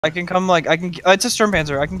I can come, like, I can. It's a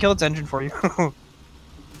Sturmpanzer. I can kill its engine for you.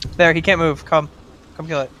 There, he can't move. Come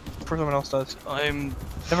kill it. Before someone else does. I'm.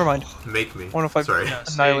 Never mind. Make me. 105. Sorry. Yeah,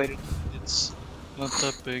 Annihilated. It's not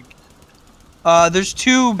that big. There's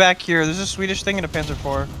two back here. There's a Swedish thing and a Panzer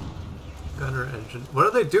IV. Gunner engine. What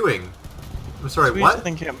are they doing? I'm sorry. Swedish What?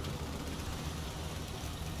 thing him.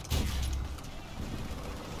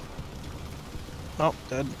 Oh,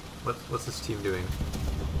 dead. What's this team doing?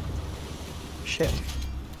 Shit.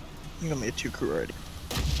 You only had 2 crew already.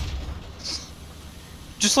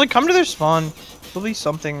 Just like come to their spawn. There'll be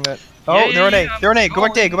something that. Oh, they're on A. They're on A. Go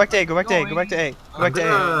back to A. Go back to A. Go back to A. Go back to A. Go back to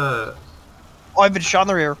A. Oh, I've been shot in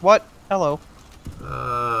the rear. What? Hello.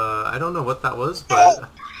 I don't know what that was, but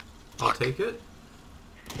I'll take it.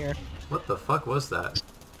 Here. What the fuck was that?